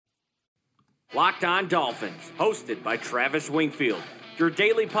Locked On Dolphins, hosted by Travis Wingfield, your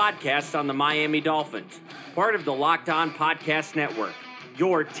daily podcast on the Miami Dolphins, part of the Locked On Podcast Network,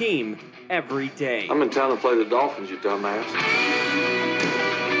 your team every day. I'm in town to play the Dolphins, you dumbass.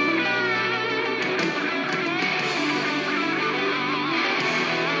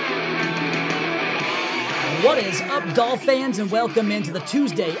 What is up, Dolph fans, and welcome into the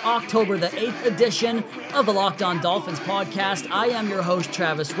Tuesday, October the 8th edition of the Locked On Dolphins podcast. I am your host,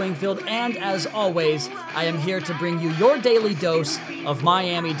 Travis Wingfield, and as always, I am here to bring you your daily dose of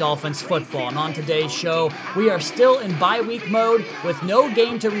Miami Dolphins football. And on today's show, we are still in bye-week mode with no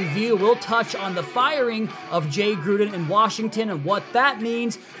game to review. We'll touch on the firing of Jay Gruden in Washington and what that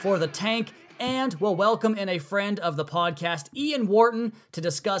means for the tank. And we'll welcome in a friend of the podcast, Ian Wharton, to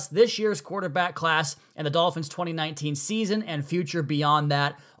discuss this year's quarterback class and the Dolphins' 2019 season and future beyond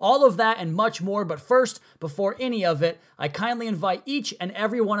that. All of that and much more. But first, before any of it, I kindly invite each and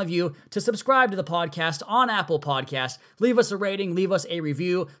every one of you to subscribe to the podcast on Apple Podcasts. Leave us a rating, leave us a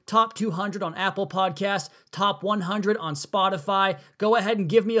review. Top 200 on Apple Podcasts, top 100 on Spotify. Go ahead and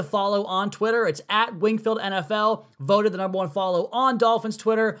give me a follow on Twitter. It's at Wingfield NFL, voted the number one follow on Dolphins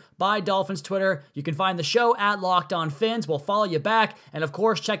Twitter by Dolphins Twitter. You can find the show at Locked On Fins. We'll follow you back. And of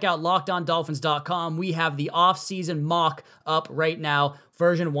course, check out LockedOnDolphins.com. We have the off-season mock up right now,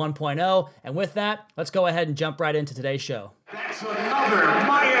 version 1.0. And with that, let's go ahead and jump right into today's show. That's another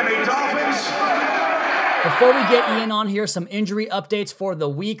Miami Dolphins. Before we get Ian on here, some injury updates for the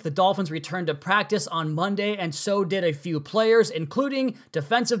week. The Dolphins returned to practice on Monday, and so did a few players, including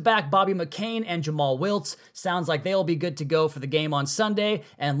defensive back Bobby McCain and Jamal Wiltz. Sounds like they'll be good to go for the game on Sunday.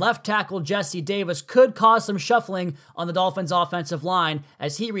 And left tackle Jesse Davis could cause some shuffling on the Dolphins' offensive line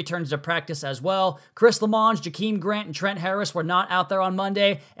as he returns to practice as well. Chris Lamonge, Jakeem Grant, and Trent Harris were not out there on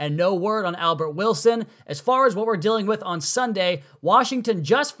Monday, and no word on Albert Wilson. As far as what we're dealing with on Sunday, Washington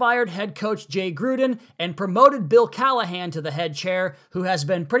just fired head coach Jay Gruden and promoted Bill Callahan to the head chair, who has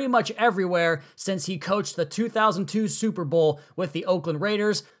been pretty much everywhere since he coached the 2002 Super Bowl with the Oakland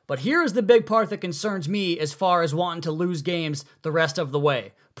Raiders. But here's the big part that concerns me as far as wanting to lose games the rest of the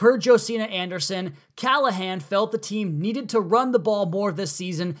way. Per Josina Anderson, Callahan felt the team needed to run the ball more this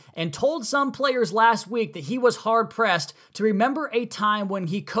season and told some players last week that he was hard-pressed to remember a time when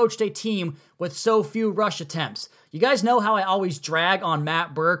he coached a team with so few rush attempts. You guys know how I always drag on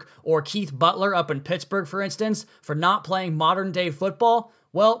Matt Burke or Keith Butler up in Pittsburgh, for instance, for not playing modern-day football?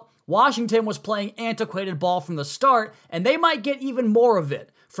 Well, Washington was playing antiquated ball from the start, and they might get even more of it.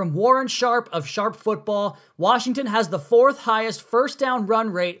 From Warren Sharp of Sharp Football, Washington has the fourth highest first down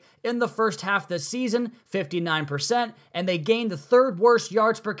run rate in the first half this season, 59%, and they gained the third worst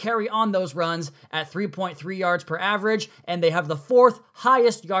yards per carry on those runs at 3.3 yards per average, and they have the fourth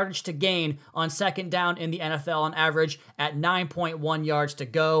highest yardage to gain on second down in the NFL on average at 9.1 yards to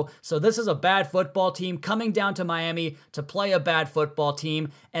go. So this is a bad football team coming down to Miami to play a bad football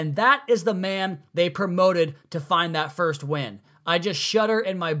team, and that is the man they promoted to find that first win. I just shudder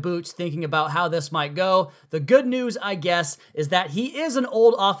in my boots thinking about how this might go. The good news, I guess, is that he is an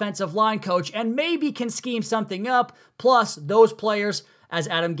old offensive line coach and maybe can scheme something up. Plus, those players, as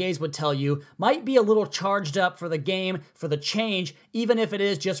Adam Gase would tell you, might be a little charged up for the game, for the change, even if it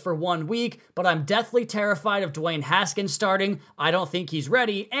is just for 1 week. But I'm deathly terrified of Dwayne Haskins starting. I don't think he's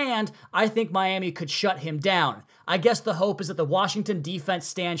ready, and I think Miami could shut him down. I guess the hope is that the Washington defense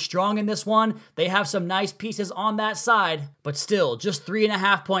stands strong in this one. They have some nice pieces on that side, but still, just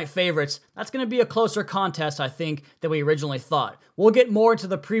 3.5-point favorites. That's going to be a closer contest, I think, than we originally thought. We'll get more into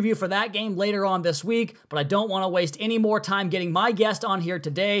the preview for that game later on this week, but I don't want to waste any more time getting my guest on here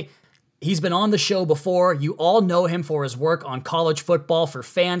today. He's been on the show before. You all know him for his work on college football for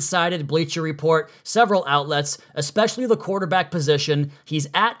Fansided, Bleacher Report, several outlets, especially the quarterback position. He's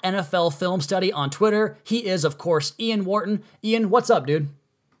at NFL Film Study on Twitter. He is, of course, Ian Wharton. Ian, what's up, dude?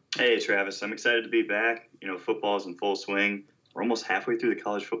 Hey, Travis. I'm excited to be back. You know, football's in full swing. We're almost halfway through the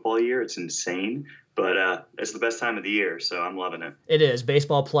college football year. It's insane. But it's the best time of the year, so I'm loving it. It is.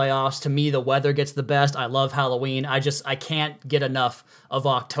 Baseball playoffs. To me, the weather gets the best. I love Halloween. I can't get enough of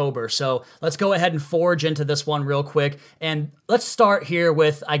October. So let's go ahead and forge into this one real quick. And let's start here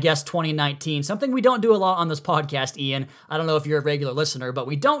with, I guess, 2019. Something we don't do a lot on this podcast, Ian. I don't know if you're a regular listener, but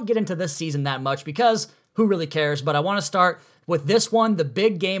we don't get into this season that much because who really cares? But I want to start with this one, the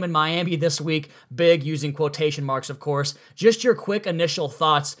big game in Miami this week. Big, using quotation marks, of course. Just your quick initial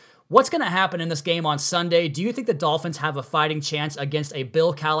thoughts. What's going to happen in this game on Sunday? Do you think the Dolphins have a fighting chance against a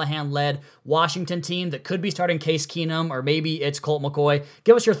Bill Callahan-led Washington team that could be starting Case Keenum, or maybe it's Colt McCoy?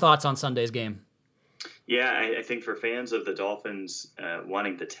 Give us your thoughts on Sunday's game. Yeah, I think for fans of the Dolphins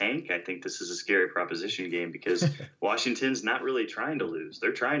wanting to tank, I think this is a scary proposition game because Washington's not really trying to lose.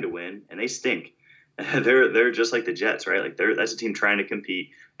 They're trying to win, and they stink. They're just like the Jets, right? Like that's a team trying to compete,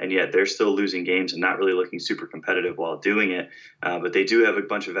 and yet they're still losing games and not really looking super competitive while doing it. But they do have a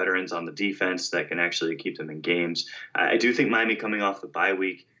bunch of veterans on the defense that can actually keep them in games. I do think Miami coming off the bye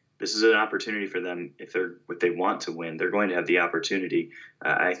week, this is an opportunity for them. If they want to win, they're going to have the opportunity.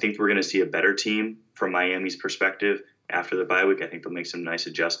 I think we're going to see a better team from Miami's perspective after the bye week. I think they'll make some nice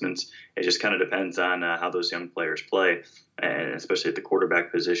adjustments. It just kind of depends on how those young players play, and especially at the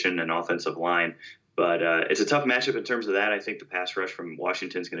quarterback position and offensive line. But it's a tough matchup in terms of that. I think the pass rush from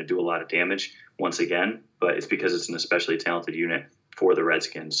Washington is going to do a lot of damage once again, but it's because it's an especially talented unit for the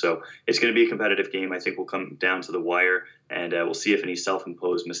Redskins. So it's going to be a competitive game. I think we'll come down to the wire, and we'll see if any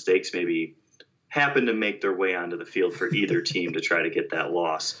self-imposed mistakes maybe happen to make their way onto the field for either team to try to get that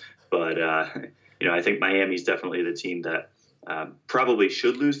loss. But, I think Miami's definitely the team that probably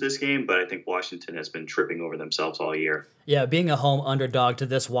should lose this game, but I think Washington has been tripping over themselves all year. Yeah, being a home underdog to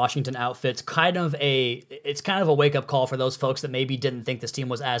this Washington outfit's kind of a wake-up call for those folks that maybe didn't think this team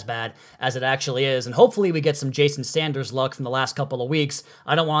was as bad as it actually is. And hopefully we get some Jason Sanders luck from the last couple of weeks.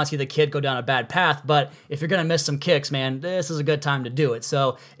 I don't want to see the kid go down a bad path, but if you're going to miss some kicks, man, this is a good time to do it.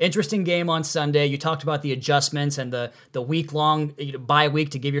 So, interesting game on Sunday. You talked about the adjustments and the week-long bye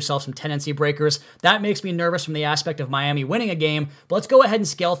week to give yourself some tendency breakers. That makes me nervous from the aspect of Miami winning a game. But let's go ahead and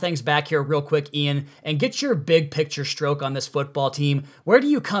scale things back here real quick, Ian, and get your big picture stroke on this football team. Where do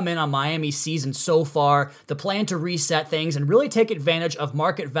you come in on Miami's season so far, the plan to reset things and really take advantage of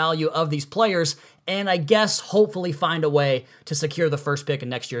market value of these players, and I guess hopefully find a way to secure the first pick in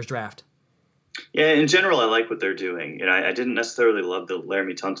next year's draft? Yeah, in general, I like what they're doing. I didn't necessarily love the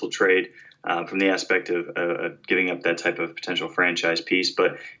Laramie Tunsil trade from the aspect of giving up that type of potential franchise piece.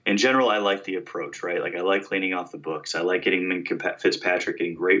 But in general, I like the approach, right? Like I like cleaning off the books. I like getting Minkah Fitzpatrick,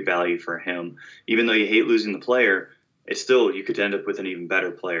 getting great value for him. Even though you hate losing the player, it's still, you could end up with an even better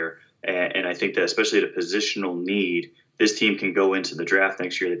player. And I think that especially at a positional need, this team can go into the draft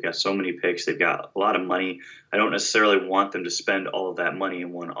next year. They've got so many picks. They've got a lot of money. I don't necessarily want them to spend all of that money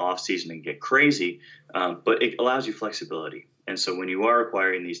in one offseason and get crazy, but it allows you flexibility. And so when you are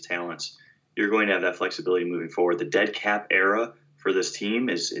acquiring these talents, you're going to have that flexibility moving forward. The dead cap era for this team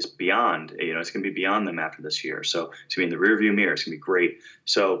is beyond, it's going to be beyond them after this year. So it's going to be in the rearview mirror. It's going to be great.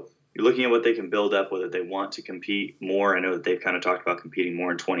 So you're looking at what they can build up, whether they want to compete more. I know that they've kind of talked about competing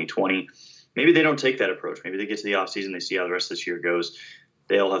more in 2020. Maybe they don't take that approach. Maybe they get to the offseason, they see how the rest of this year goes.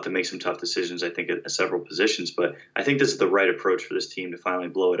 They'll have to make some tough decisions, I think, at several positions. But I think this is the right approach for this team to finally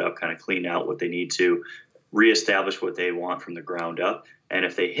blow it up, kind of clean out what they need to, reestablish what they want from the ground up. And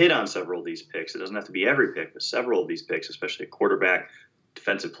if they hit on several of these picks, it doesn't have to be every pick, but several of these picks, especially a quarterback,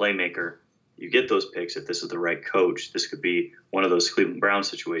 defensive playmaker, you get those picks if this is the right coach. This could be one of those Cleveland Browns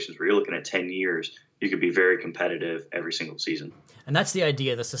situations where you're looking at 10 years. You could be very competitive every single season. And that's the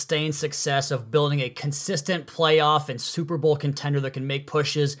idea, the sustained success of building a consistent playoff and Super Bowl contender that can make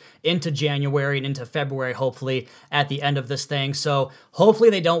pushes into January and into February, hopefully, at the end of this thing. So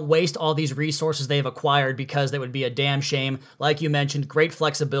hopefully they don't waste all these resources they've acquired, because that would be a damn shame. Like you mentioned, great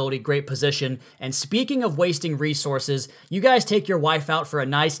flexibility, great position. And speaking of wasting resources, you guys take your wife out for a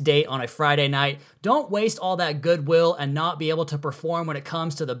nice date on a Friday night. Don't waste all that goodwill and not be able to perform when it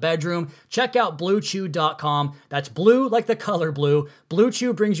comes to the bedroom. Check out BlueChew.com. That's blue like the color blue. Blue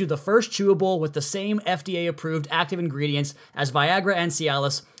Chew brings you the first chewable with the same FDA-approved active ingredients as Viagra and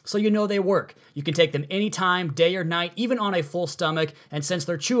Cialis, so you know they work. You can take them anytime, day or night, even on a full stomach, and since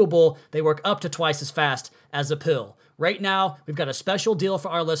they're chewable, they work up to twice as fast as a pill. Right now, we've got a special deal for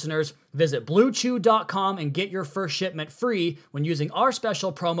our listeners. Visit BlueChew.com and get your first shipment free when using our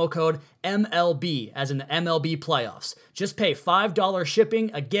special promo code MLB, as in the MLB playoffs. Just pay $5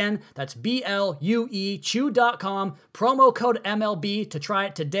 shipping. Again, that's BLUE Chew.com, promo code MLB to try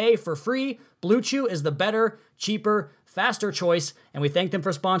it today for free. Blue Chew is the better, cheaper, faster choice, and we thank them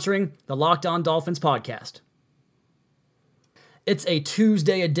for sponsoring the Locked On Dolphins podcast. It's a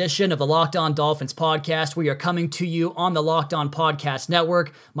Tuesday edition of the Locked On Dolphins podcast. We are coming to you on the Locked On Podcast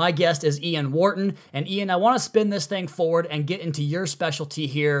Network. My guest is Ian Wharton. And Ian, I want to spin this thing forward and get into your specialty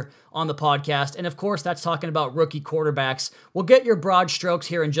here on the podcast. And of course, that's talking about rookie quarterbacks. We'll get your broad strokes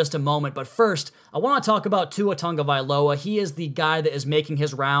here in just a moment. But first, I want to talk about Tua Tagovailoa. He is the guy that is making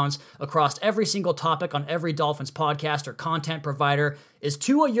his rounds across every single topic on every Dolphins podcast or content provider. Is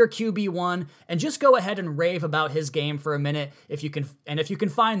Tua your QB1? And just go ahead and rave about his game for a minute if you can. And if you can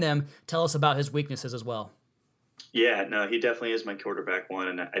find them, tell us about his weaknesses as well. Yeah, no, he definitely is my quarterback one,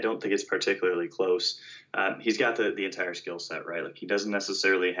 and I don't think it's particularly close. He's got the entire skill set, right? Like, he doesn't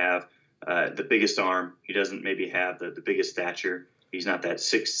necessarily have the biggest arm. He doesn't maybe have the biggest stature. He's not that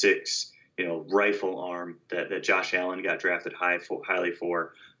 6'6", rifle arm that Josh Allen got drafted highly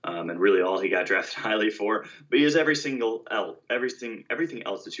for, and really all he got drafted highly for. But he has everything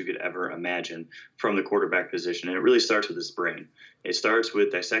else that you could ever imagine from the quarterback position, and it really starts with his brain. It starts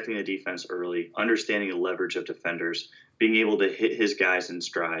with dissecting the defense early, understanding the leverage of defenders, being able to hit his guys in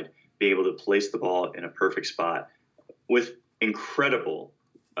stride, being able to place the ball in a perfect spot with incredible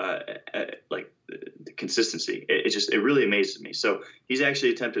consistency. It really amazes me. So he's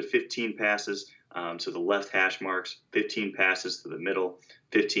actually attempted 15 passes to the left hash marks, 15 passes to the middle,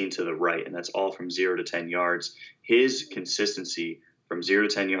 15 to the right, and that's all from 0 to 10 yards. His consistency from 0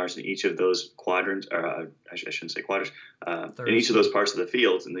 to 10 yards in each of those quadrants, I shouldn't say quadrants, in each of those parts of the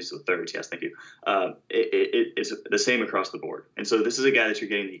field, and these are the thirds, yes, thank you, it's the same across the board. And so this is a guy that you're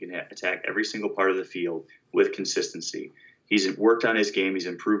getting that you can attack every single part of the field with consistency. He's worked on his game. He's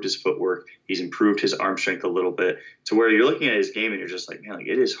improved his footwork. He's improved his arm strength a little bit to where you're looking at his game and you're just like, man,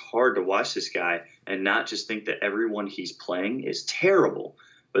 it is hard to watch this guy and not just think that everyone he's playing is terrible.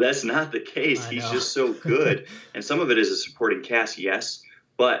 But that's not the case. He's just so good. And some of it is a supporting cast, yes,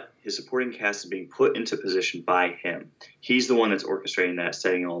 but his supporting cast is being put into position by him. He's the one that's orchestrating that,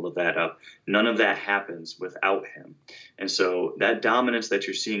 setting all of that up. None of that happens without him. And so that dominance that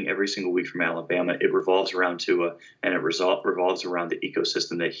you're seeing every single week from Alabama, it revolves around Tua, and it revolves around the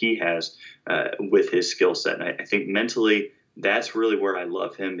ecosystem that he has with his skill set. And I think mentally, that's really where I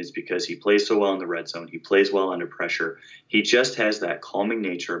love him, is because he plays so well in the red zone. He plays well under pressure. He just has that calming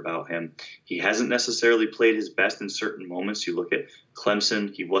nature about him. He hasn't necessarily played his best in certain moments. You look at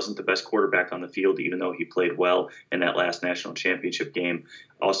Clemson, he wasn't the best quarterback on the field, even though he played well in that last national championship game.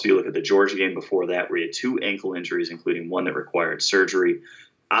 Also, you look at the Georgia game before that, where he had 2 ankle injuries, including one that required surgery.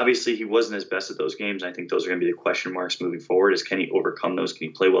 Obviously, he wasn't as best at those games. I think those are going to be the question marks moving forward, is can he overcome those? Can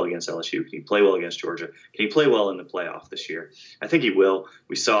he play well against LSU? Can he play well against Georgia? Can he play well in the playoff this year? I think he will.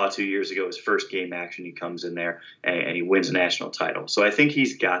 We saw 2 years ago, his first game action, he comes in there and he wins a national title. So I think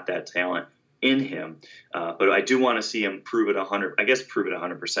he's got that talent in him. But I do want to see him prove it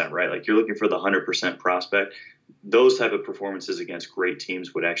 100%, right? Like, you're looking for the 100% prospect. Those type of performances against great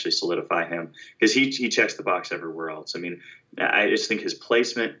teams would actually solidify him, because he checks the box everywhere else. I mean, I just think his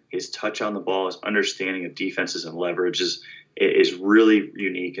placement, his touch on the ball, his understanding of defenses and leverage is really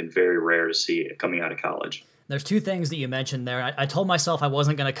unique and very rare to see coming out of college. There's 2 things that you mentioned there. I told myself I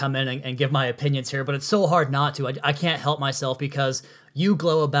wasn't going to come in and give my opinions here, but it's so hard not to. I can't help myself, because you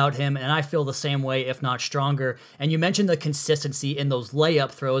glow about him, and I feel the same way, if not stronger. And you mentioned the consistency in those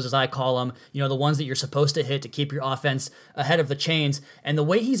layup throws, as I call them, the ones that you're supposed to hit to keep your offense ahead of the chains. And the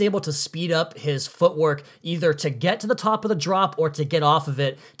way he's able to speed up his footwork, either to get to the top of the drop or to get off of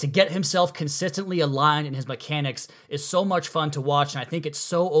it, to get himself consistently aligned in his mechanics, is so much fun to watch. And I think it's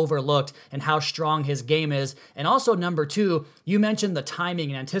so overlooked and how strong his game is. And also, number 2, you mentioned the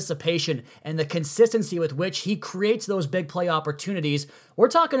timing and anticipation and the consistency with which he creates those big play opportunities. We're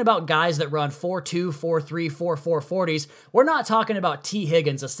talking about guys that run 4.2, 4.3, 4.4 40s. We're not talking about T.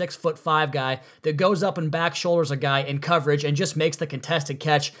 Higgins, a 6'5" guy that goes up and back shoulders a guy in coverage and just makes the contested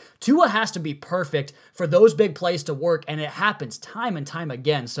catch. Tua has to be perfect for those big plays to work, and it happens time and time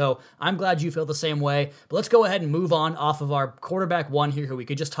again. So I'm glad you feel the same way. But let's go ahead and move on off of our quarterback 1 here, who we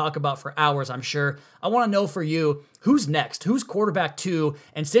could just talk about for hours, I'm sure. I want to know for you, who's next? Who's quarterback 2?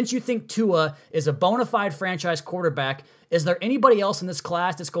 And since you think Tua is a bona fide franchise quarterback, is there anybody else in this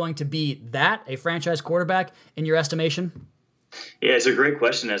class that's going to be a franchise quarterback in your estimation? Yeah, it's a great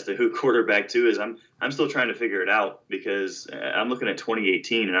question as to who quarterback 2 is. I'm still trying to figure it out, because I'm looking at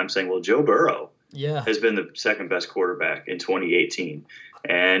 2018 and I'm saying, well, Joe Burrow has been the second best quarterback in 2018.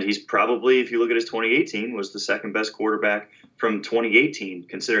 And he's probably, if you look at his 2018, was the second best quarterback from 2018,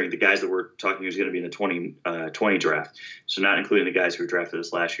 considering the guys that we're talking who's going to be in the 2020 draft. So not including the guys who were drafted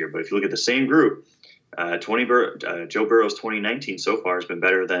this last year. But if you look at the same group, Joe Burrow's 2019 so far has been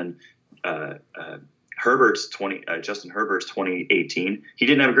better than Justin Herbert's 2018. He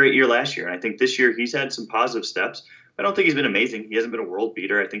didn't have a great year last year, and I think this year he's had some positive steps. I don't think he's been amazing. He hasn't been a world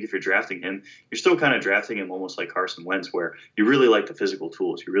beater. I think if you're drafting him, you're still kind of drafting him almost like Carson Wentz, where you really like the physical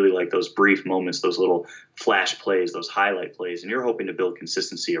tools. You really like those brief moments, those little flash plays, those highlight plays, and you're hoping to build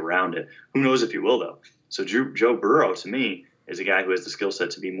consistency around it. Who knows if you will, though. So Joe Burrow, to me, is a guy who has the skill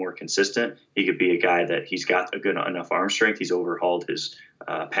set to be more consistent. He could be a guy that he's got a good enough arm strength. He's overhauled his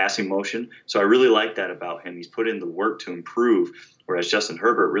passing motion. So I really like that about him. He's put in the work to improve, whereas Justin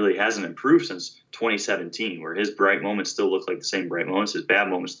Herbert really hasn't improved since 2017, where his bright moments still look like the same bright moments. His bad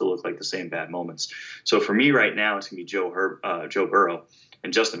moments still look like the same bad moments. So for me right now, it's going to be Joe Burrow.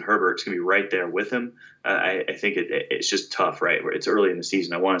 and Justin Herbert's going to be right there with him. I think it's just tough, right? It's early in the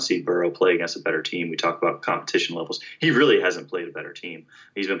season. I want to see Burrow play against a better team. We talk about competition levels. He really hasn't played a better team.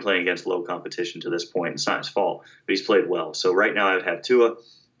 He's been playing against low competition to this point. It's not his fault, but he's played well. So right now I would have Tua,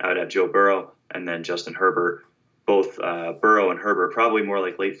 I would have Joe Burrow, and then Justin Herbert. Both Burrow and Herbert probably more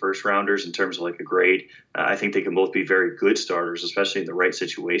like late first rounders in terms of like a grade. I think they can both be very good starters, especially in the right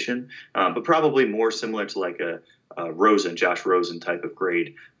situation, but probably more similar to like a Josh Rosen type of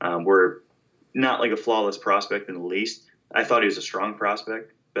grade, where not like a flawless prospect in the least. I thought he was a strong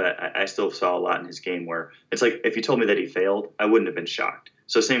prospect, but I still saw a lot in his game where it's like if you told me that he failed, I wouldn't have been shocked.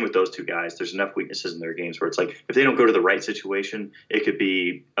 So same with those two guys. There's enough weaknesses in their games where it's like if they don't go to the right situation, it could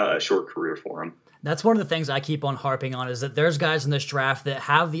be a short career for them. That's one of the things I keep on harping on is that there's guys in this draft that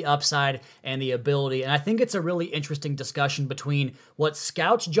have the upside and the ability. And I think it's a really interesting discussion between what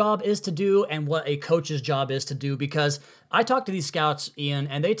scouts' job is to do and what a coach's job is to do. Because I talk to these scouts, Ian,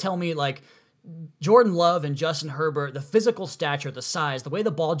 and they tell me like, Jordan Love and Justin Herbert, the physical stature, the size, the way the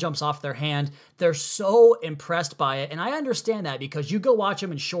ball jumps off their hand, they're so impressed by it. And I understand that because you go watch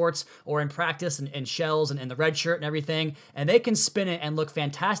them in shorts or in practice and in shells and in the red shirt and everything, and they can spin it and look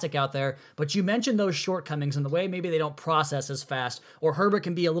fantastic out there. But you mentioned those shortcomings and the way maybe they don't process as fast, or Herbert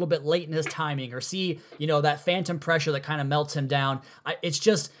can be a little bit late in his timing or see, that phantom pressure that kind of melts him down. It's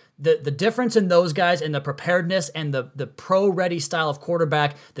just the difference in those guys and the preparedness and the pro-ready style of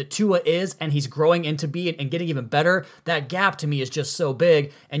quarterback that Tua is and he's growing into be and getting even better, that gap to me is just so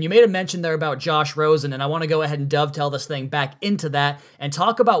big. And you made a mention there about Josh Rosen, and I want to go ahead and dovetail this thing back into that and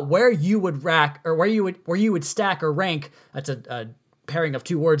talk about where you would rack or where you would stack or rank. That's a pairing of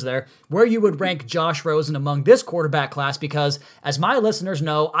two words there, where you would rank Josh Rosen among this quarterback class, because as my listeners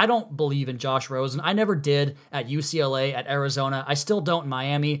know, I don't believe in Josh Rosen. I never did at UCLA, at Arizona. I still don't in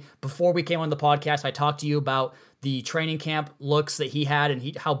Miami. Before we came on the podcast, I talked to you about the training camp looks that he had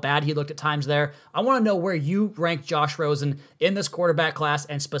and how bad he looked at times there. I want to know where you rank Josh Rosen in this quarterback class,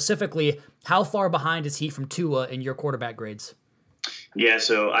 and specifically, how far behind is he from Tua in your quarterback grades? Yeah,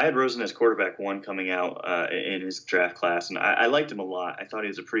 so I had Rosen as quarterback one coming out in his draft class, and I liked him a lot. I thought he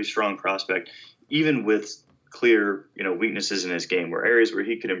was a pretty strong prospect, even with clear, weaknesses in his game, or areas where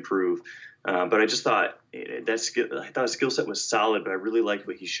he could improve. But I just thought his skill set was solid, but I really liked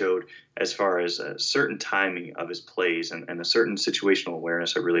what he showed as far as a certain timing of his plays and a certain situational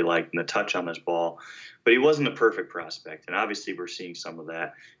awareness I really liked, and the touch on this ball. But he wasn't a perfect prospect, and obviously we're seeing some of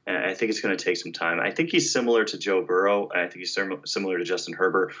that. And I think it's going to take some time. I think he's similar to Joe Burrow. I think he's similar to Justin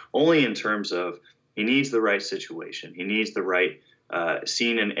Herbert, only in terms of he needs the right situation. He needs the right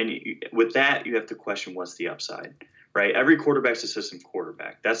scene. And with that, you have to question what's the upside, right? Every quarterback's a system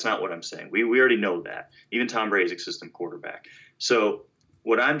quarterback. That's not what I'm saying. We already know that. Even Tom Brady's a system quarterback. So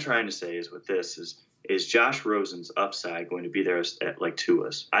what I'm trying to say is with this is Josh Rosen's upside going to be there at like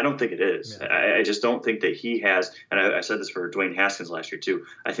Tua's? I don't think it is. Yeah. I just don't think that he has, and I said this for Dwayne Haskins last year too,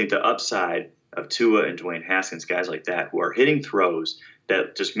 I think the upside of Tua and Dwayne Haskins, guys like that, who are hitting throws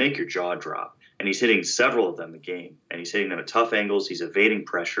that just make your jaw drop. And he's hitting several of them a game, and he's hitting them at tough angles. He's evading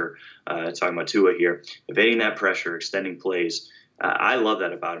pressure, talking about Tua here, evading that pressure, extending plays. I love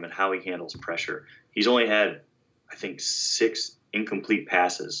that about him and how he handles pressure. He's only had, I think, 6 incomplete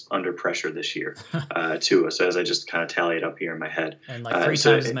passes under pressure this year, Tua. So as I just kind of tally it up here in my head. And like 3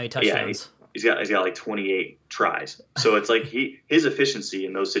 times as many touchdowns. Yeah, he's got like 28 tries. So it's like his efficiency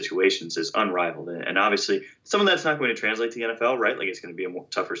in those situations is unrivaled. And obviously some of that's not going to translate to the NFL, right? Like it's going to be a more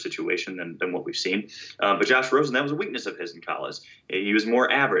tougher situation than what we've seen. But Josh Rosen, that was a weakness of his in college. He was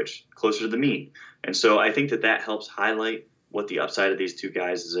more average, closer to the mean. And so I think that helps highlight what the upside of these two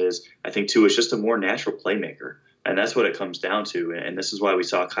guys is. I think Tua is just a more natural playmaker. And that's what it comes down to. And this is why we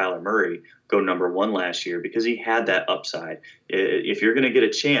saw Kyler Murray go number 1 last year, because he had that upside. If you're going to get a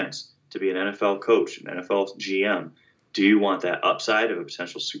chance to be an NFL coach, an NFL GM, do you want that upside of a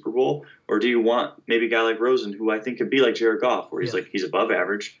potential Super Bowl? Or do you want maybe a guy like Rosen, who I think could be like Jared Goff, where he's above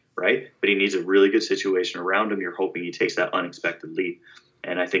average, right? But he needs a really good situation around him. You're hoping he takes that unexpected leap.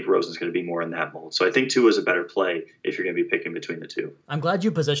 And I think Rosen's going to be more in that mold. So I think Tua is a better play if you're going to be picking between the two. I'm glad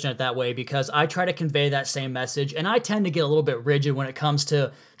you position it that way, because I try to convey that same message. And I tend to get a little bit rigid when it comes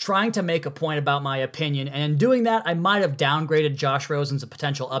to trying to make a point about my opinion. And in doing that, I might have downgraded Josh Rosen's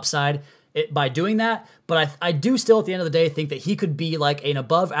potential upside by doing that. But I do still, at the end of the day, think that he could be like an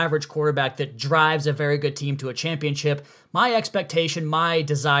above average quarterback that drives a very good team to a championship. My expectation, my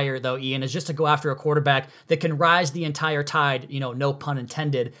desire, though, Ian, is just to go after a quarterback that can rise the entire tide, no pun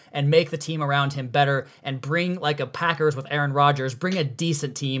intended, and make the team around him better and bring, like a Packers with Aaron Rodgers, bring a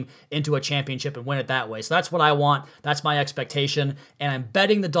decent team into a championship and win it that way. So that's what I want. That's my expectation. And I'm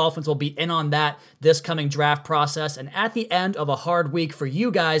betting the Dolphins will be in on that this coming draft process. And at the end of a hard week for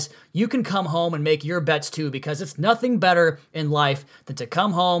you guys, you can come home and make your bets too, because it's nothing better in life than to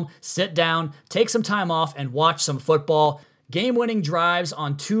come home, sit down, take some time off, and watch some football. Game-winning drives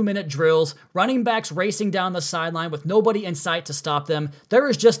on 2-minute drills, running backs racing down the sideline with nobody in sight to stop them. There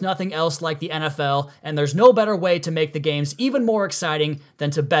is just nothing else like the NFL, and there's no better way to make the games even more exciting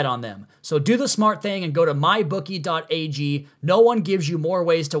than to bet on them. So do the smart thing and go to mybookie.ag. No one gives you more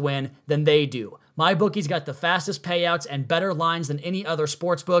ways to win than they do. MyBookie's got the fastest payouts and better lines than any other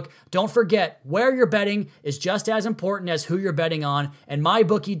sportsbook. Don't forget, where you're betting is just as important as who you're betting on, and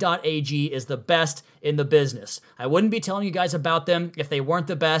mybookie.ag is the best in the business. I wouldn't be telling you guys about them if they weren't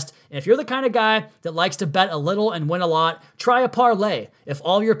the best. And if you're the kind of guy that likes to bet a little and win a lot, try a parlay. If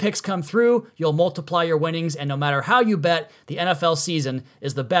all your picks come through, you'll multiply your winnings, and no matter how you bet, the NFL season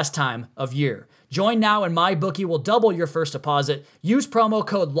is the best time of year. Join now and MyBookie will double your first deposit. Use promo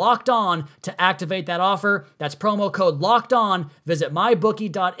code LOCKEDON to activate that offer. That's promo code LOCKEDON. Visit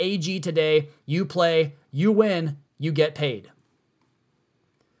mybookie.ag today. You play, you win, you get paid.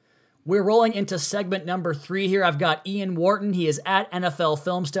 We're rolling into segment number 3 here. I've got Ian Wharton. He is at NFL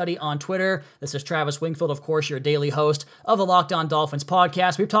Film Study on Twitter. This is Travis Wingfield, of course, your daily host of the Locked On Dolphins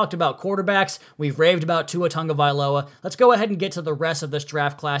podcast. We've talked about quarterbacks. We've raved about Tua Tagovailoa. Let's go ahead and get to the rest of this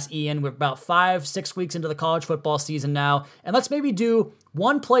draft class, Ian. We're about 5-6 weeks into the college football season now, and let's maybe do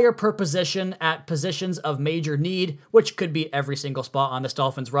one player per position at positions of major need, which could be every single spot on this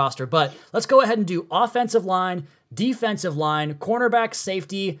Dolphins roster. But let's go ahead and do offensive line, defensive line, cornerback,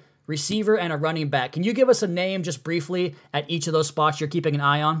 safety, receiver, and a running back. Can you give us a name just briefly at each of those spots you're keeping an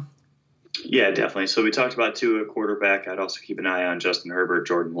eye on? Yeah, definitely. So we talked about Tua, quarterback. I'd also keep an eye on Justin Herbert,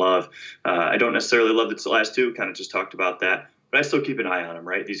 Jordan Love. I don't necessarily love the last two, kind of just talked about that, but I still keep an eye on them,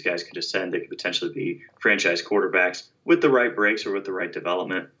 right? These guys could ascend. They could potentially be franchise quarterbacks with the right breaks or with the right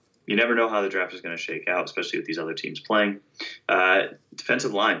development. You never know how the draft is going to shake out, especially with these other teams playing.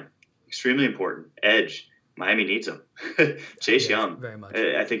 Defensive line, extremely important. Edge, Miami needs him. Chase Young, very much.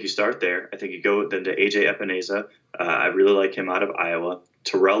 I think you start there. I think you go then to A.J. Epineza. I really like him out of Iowa.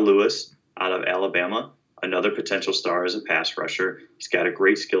 Terrell Lewis out of Alabama, another potential star as a pass rusher. He's got a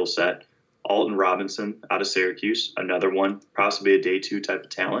great skill set. Alton Robinson out of Syracuse, another one, possibly a day 2 type of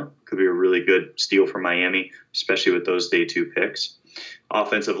talent. Could be a really good steal for Miami, especially with those day 2 picks.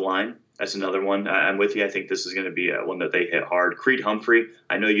 Offensive line, that's another one. I'm with you. I think this is going to be one that they hit hard. Creed Humphrey,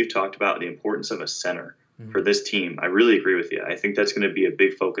 I know you've talked about the importance of a center for this team. I really agree with you. I think that's going to be a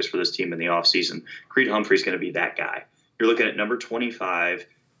big focus for this team in the offseason. Creed Humphrey's going to be that guy. You're looking at number 25,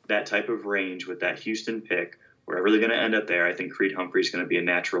 that type of range with that Houston pick. Wherever they're going to end up there, I think Creed Humphrey's going to be a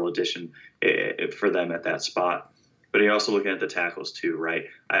natural addition for them at that spot. But you're also looking at the tackles too, right?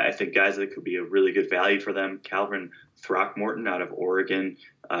 I think guys that could be a really good value for them. Calvin Throckmorton out of Oregon.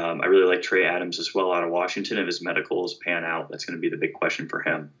 I really like Trey Adams as well out of Washington. If his medicals pan out, that's going to be the big question for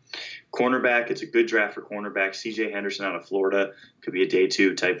him. Cornerback, it's a good draft for cornerback. C.J. Henderson out of Florida could be a day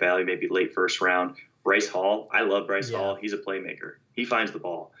 2 type value, maybe late first round. Bryce Hall, I love Bryce Hall. He's a playmaker. He finds the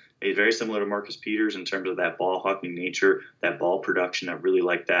ball. He's very similar to Marcus Peters in terms of that ball hawking nature, that ball production. I really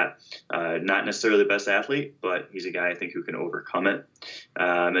like that. Not necessarily the best athlete, but he's a guy I think who can overcome it.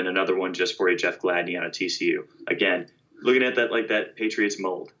 And another one just for you, Jeff Gladney out of TCU. Again, looking at that like that Patriots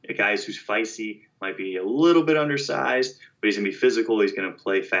mold. A guy who's feisty, might be a little bit undersized, but he's going to be physical. He's going to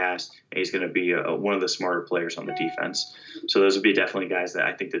play fast, and he's going to be one of the smarter players on the defense. So those would be definitely guys that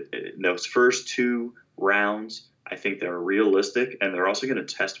I think that in those first 2 rounds, I think they're realistic, and they're also going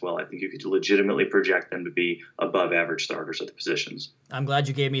to test well. I think you could legitimately project them to be above average starters at the positions. I'm glad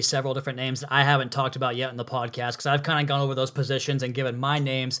you gave me several different names that I haven't talked about yet in the podcast, because I've kind of gone over those positions and given my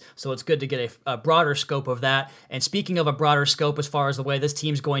names, so it's good to get a broader scope of that. And speaking of a broader scope as far as the way this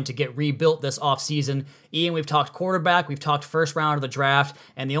team's going to get rebuilt this offseason, Ian, we've talked quarterback, we've talked first round of the draft,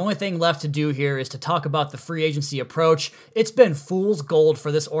 and the only thing left to do here is to talk about the free agency approach. It's been fool's gold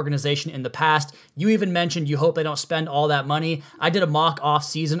for this organization in the past. You even mentioned you hope they don't spend all that money. I did a mock off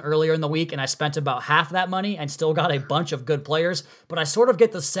season earlier in the week, and I spent about half that money and still got a bunch of good players, but I sort of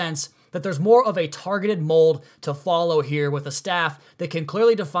get the sense that there's more of a targeted mold to follow here with a staff that can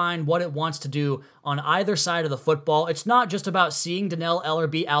clearly define what it wants to do on either side of the football. It's not just about seeing Dannell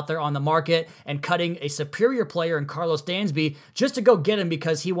Ellerbe out there on the market and cutting a superior player in Carlos Dansby just to go get him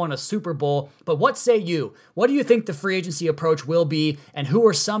because he won a Super Bowl. But what say you? What do you think the free agency approach will be, and who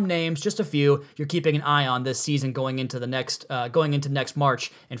are some names, just a few, you're keeping an eye on this season going into next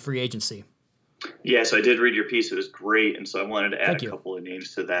March in free agency? Yeah, so I did read your piece. It was great, and so I wanted to add a couple of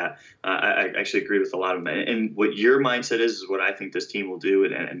names to that. I actually agree with a lot of them. And what your mindset is what I think this team will do,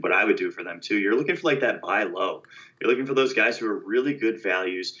 and what I would do for them too. You're looking for like that buy low. You're looking for those guys who are really good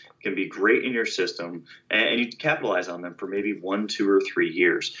values, can be great in your system, and you capitalize on them for maybe 1, 2, or 3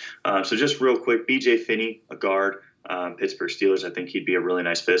 years. So just real quick, B.J. Finney, a guard. Pittsburgh Steelers, I think he'd be a really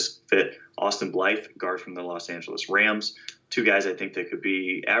nice fit. Austin Blythe, guard from the Los Angeles Rams. 2 guys I think that could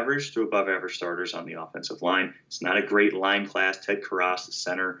be average to above average starters on the offensive line. It's not a great line class. Ted Karras, the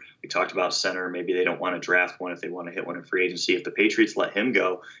center. We talked about center. Maybe they don't want to draft one if they want to hit one in free agency. If the Patriots let him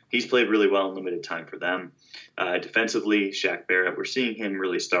go, he's played really well in limited time for them. Defensively, Shaq Barrett, we're seeing him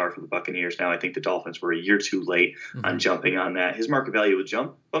really star for the Buccaneers now. I think the Dolphins were a year too late on jumping on that. His market value would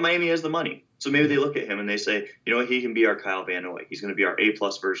jump, but Miami has the money. So maybe they look at him and they say, you know what, he can be our Kyle Van Noy. He's going to be our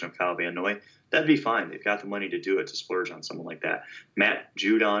A-plus version of Kyle Van Noy. That'd be fine. They've got the money to do it, to splurge on someone like that. Matt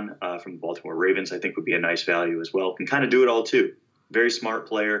Judon from the Baltimore Ravens, I think, would be a nice value as well. Can kind of do it all, too. Very smart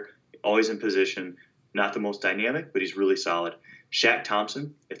player, always in position. Not the most dynamic, but he's really solid. Shaq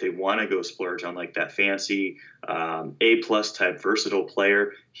Thompson, if they want to go splurge on like that fancy A-plus type versatile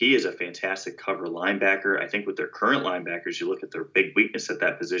player, he is a fantastic cover linebacker. I think with their current linebackers, you look at their big weakness at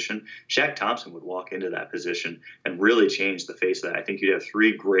that position, Shaq Thompson would walk into that position and really change the face of that. I think you'd have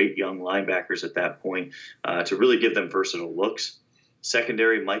 3 great young linebackers at that point to really give them versatile looks.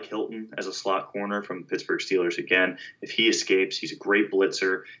 Secondary, Mike Hilton as a slot corner from the Pittsburgh Steelers. Again, if he escapes, he's a great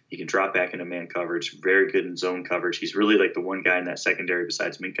blitzer. He can drop back into man coverage, very good in zone coverage. He's really like the one guy in that secondary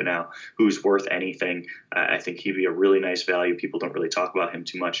besides Minka now who's worth anything. I think he'd be a really nice value. People don't really talk about him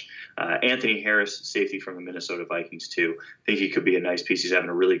too much. Anthony Harris, safety from the Minnesota Vikings too. I think he could be a nice piece. He's having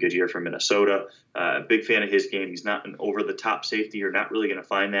a really good year for Minnesota. Big fan of his game. He's not an over-the-top safety. You're not really going to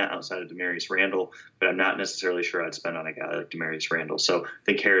find that outside of Demarius Randall, but I'm not necessarily sure I'd spend on a guy like Demarius Randall. So I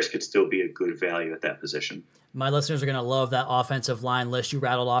think Harris could still be a good value at that position. My listeners are going to love that offensive line list you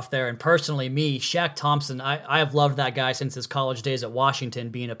rattled off there. And personally, me, Shaq Thompson, I have loved that guy since his college days at Washington,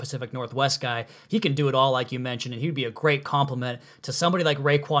 being a Pacific Northwest guy. He can do it all, like you mentioned, and he'd be a great complement to somebody like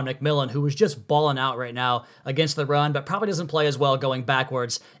Raekwon McMillan, who is just balling out right now against the run, but probably doesn't play as well going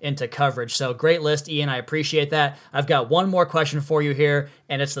backwards into coverage. So great list, Ian. I appreciate that. I've got one more question for you here,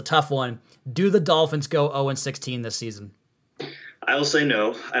 and it's the tough one. Do the Dolphins go 0-16 this season? I will say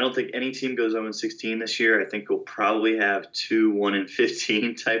no. I don't think any team goes 0-16 this year. I think we'll probably have 2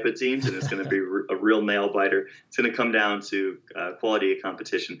 1-15 type of teams, and it's going to be a real nail biter. It's going to come down to quality of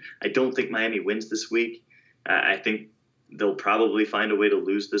competition. I don't think Miami wins this week. I think they'll probably find a way to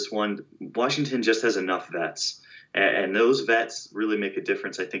lose this one. Washington just has enough vets, and those vets really make a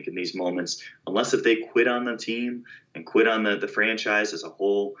difference, I think, in these moments. Unless if they quit on the team and quit on the franchise as a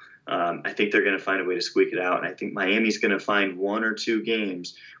whole, I think they're going to find a way to squeak it out. And I think Miami's going to find 1 or 2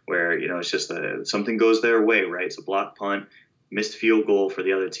 games where, it's just something goes their way, right? It's a block punt, missed field goal for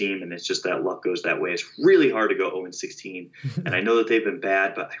the other team, and it's just that luck goes that way. It's really hard to go 0-16. And I know that they've been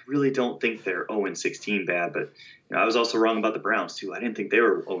bad, but I really don't think they're 0-16 bad. But I was also wrong about the Browns, too. I didn't think they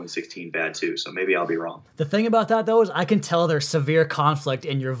were 0-16 bad, too, so maybe I'll be wrong. The thing about that, though, is I can tell there's severe conflict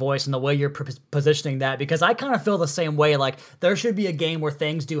in your voice and the way you're positioning that, because I kind of feel the same way. Like, there should be a game where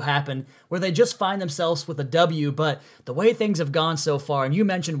things do happen, where they just find themselves with a W, but the way things have gone so far, and you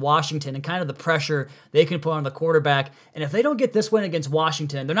mentioned Washington and kind of the pressure they can put on the quarterback, and if they don't get this win against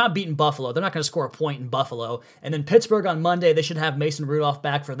Washington, they're not beating Buffalo. They're not going to score a point in Buffalo. And then Pittsburgh on Monday, they should have Mason Rudolph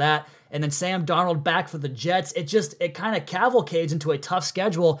back for that. And then Sam Darnold back for the Jets. It kind of cavalcades into a tough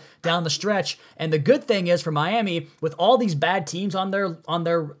schedule down the stretch. And the good thing is for Miami, with all these bad teams on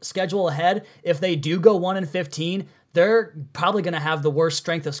their schedule ahead, if they do go 1-15, they're probably going to have the worst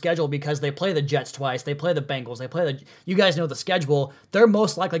strength of schedule because they play the Jets twice, they play the Bengals, you guys know the schedule. They're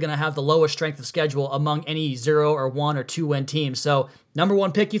most likely going to have the lowest strength of schedule among any 0 or 1 or 2 win teams. So number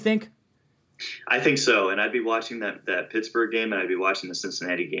 1 pick, you think? I think so, and I'd be watching that Pittsburgh game, and I'd be watching the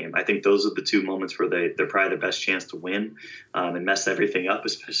Cincinnati game. I think those are the 2 moments where they're probably their best chance to win and mess everything up,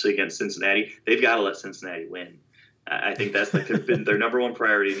 especially against Cincinnati. They've got to let Cincinnati win. I think that's like their number 1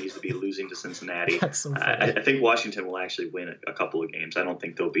 priority needs to be losing to Cincinnati. So I think Washington will actually win a couple of games. I don't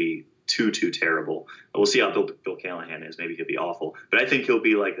think they'll be too terrible. We'll see how Bill Callahan is. Maybe he'll be awful, but I think he'll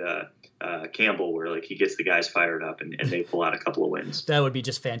be like Campbell, where like he gets the guys fired up and they pull out a couple of wins. That would be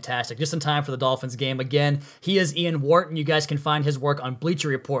just fantastic. Just in time for the Dolphins game. Again, he is Ian Wharton. You guys can find his work on Bleacher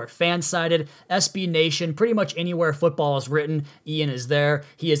Report, Fansided, SB Nation, pretty much anywhere football is written. Ian is there.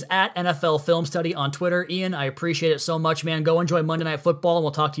 He is at NFL Film Study on Twitter. Ian, I appreciate it so much, man. Go enjoy Monday Night Football, and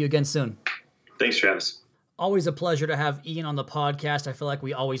we'll talk to you again soon. Thanks, Travis. Always a pleasure to have Ian on the podcast. I feel like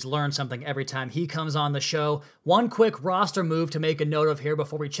we always learn something every time he comes on the show. One quick roster move to make a note of here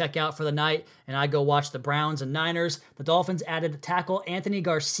before we check out for the night and I go watch the Browns and Niners. The Dolphins added tackle Anthony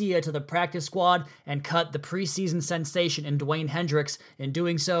Garcia to the practice squad and cut the preseason sensation in Dwayne Hendricks. In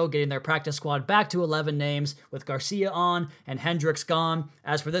doing so, getting their practice squad back to 11 names with Garcia on and Hendricks gone.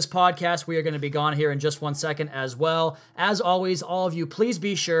 As for this podcast, we are going to be gone here in just 1 second as well. As always, all of you, please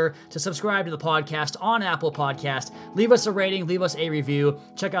be sure to subscribe to the podcast on Apple Podcast. Leave us a rating, leave us a review.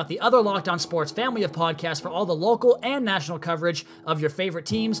 Check out the other Locked On Sports family of podcasts for all the local and national coverage of your favorite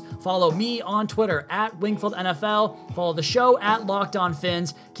teams. Follow me on Twitter at Wingfield NFL. Follow the show at Locked On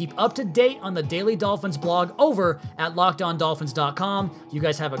Fins. Keep up to date on the Daily Dolphins blog over at LockedOnDolphins.com. You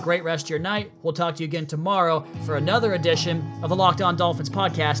guys have a great rest of your night. We'll talk to you again tomorrow for another edition of the Locked On Dolphins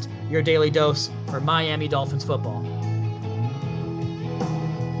podcast, your daily dose for Miami Dolphins football.